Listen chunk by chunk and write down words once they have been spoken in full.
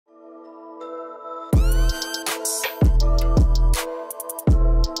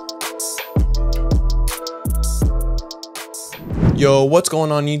Yo, what's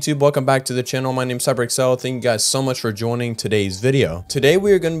going on YouTube? Welcome back to the channel. My name is HyperExcel. Thank you guys so much for joining today's video. Today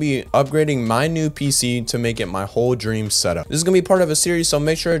we are going to be upgrading my new PC to make it my whole dream setup. This is going to be part of a series, so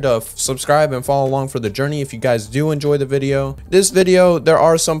make sure to subscribe and follow along for the journey if you guys do enjoy the video. This video, there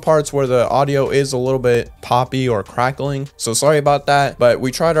are some parts where the audio is a little bit poppy or crackling, so sorry about that, but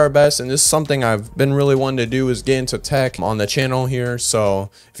we tried our best, and this is something I've been really wanting to do, is get into tech on the channel here. So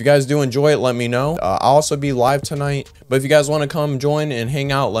if you guys do enjoy it, let me know. I'll also be live tonight, but if you guys want to come join and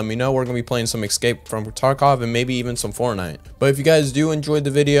hang out, let me know. We're gonna be playing some Escape from Tarkov and maybe even some Fortnite. But if you guys do enjoy the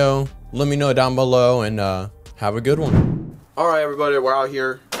video, let me know down below, and have a good one. All right, everybody, we're out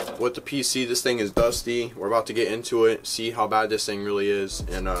here with the PC. This thing is dusty. We're about to get into it, see how bad this thing really is,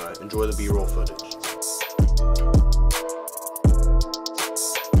 and enjoy the B-roll footage.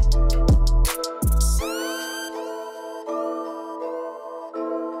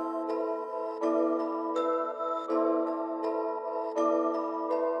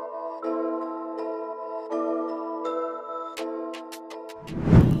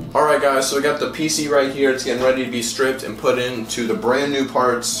 Alright guys, so we got the PC right here. It's getting ready to be stripped and put into the brand new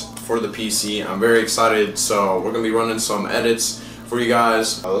parts for the PC. I'm very excited, so we're going to be running some edits for you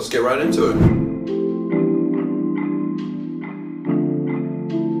guys. Let's get right into it.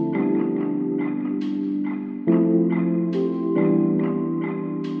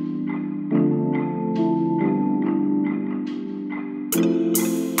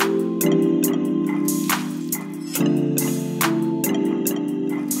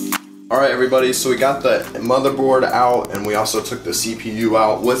 Alright everybody, so we got the motherboard out, and we also took the CPU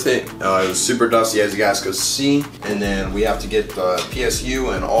out with it. It was super dusty, as you guys could see, and then we have to get the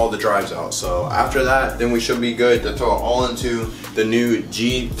PSU and all the drives out. So after that, then we should be good to throw it all into the new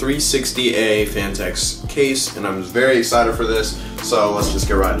G360A Fantex case, and I'm very excited for this, so let's just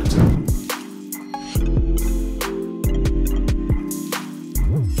get right into it.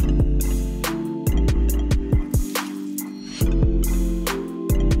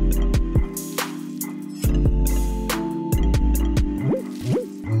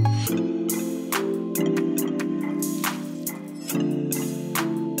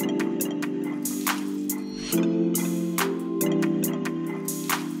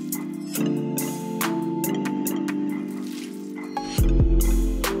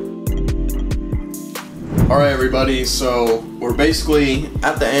 Alright everybody, so we're basically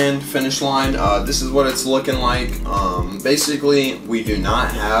at the end, finish line. This is what it's looking like. Basically, we do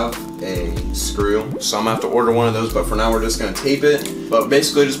not have a screw, so I'm gonna have to order one of those, but for now we're just gonna tape it. But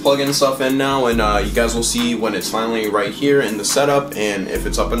basically just plugging stuff in now, and you guys will see when it's finally right here in the setup and if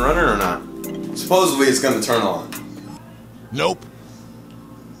it's up and running or not. Supposedly it's gonna turn on. Nope.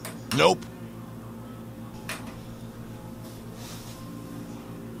 Nope.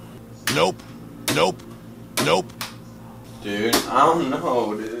 Nope. Nope. Nope. Dude, I don't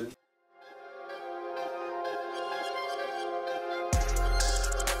know, dude.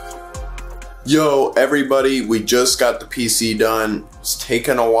 Yo, everybody, we just got the PC done. It's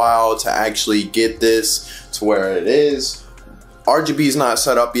taken a while to actually get this to where it is. RGB is not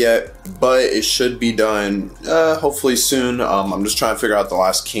set up yet, but it should be done hopefully soon. I'm just trying to figure out the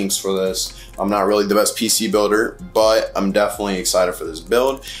last kinks for this. I'm not really the best PC builder, but I'm definitely excited for this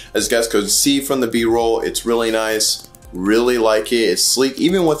build. As you guys could see from the B-roll, it's really nice. Really like it. It's sleek,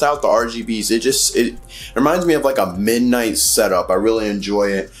 even without the RGBs. It reminds me of like a midnight setup. I really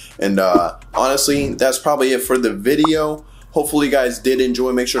enjoy it, and honestly, that's probably it for the video. Hopefully you guys did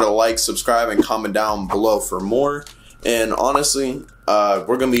enjoy. Make sure to like, subscribe, and comment down below for more. And honestly,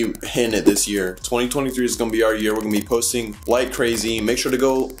 we're gonna be hitting it this year. 2023 is gonna be our year. We're gonna be posting like crazy. Make sure to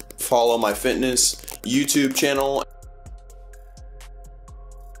go follow my fitness YouTube channel.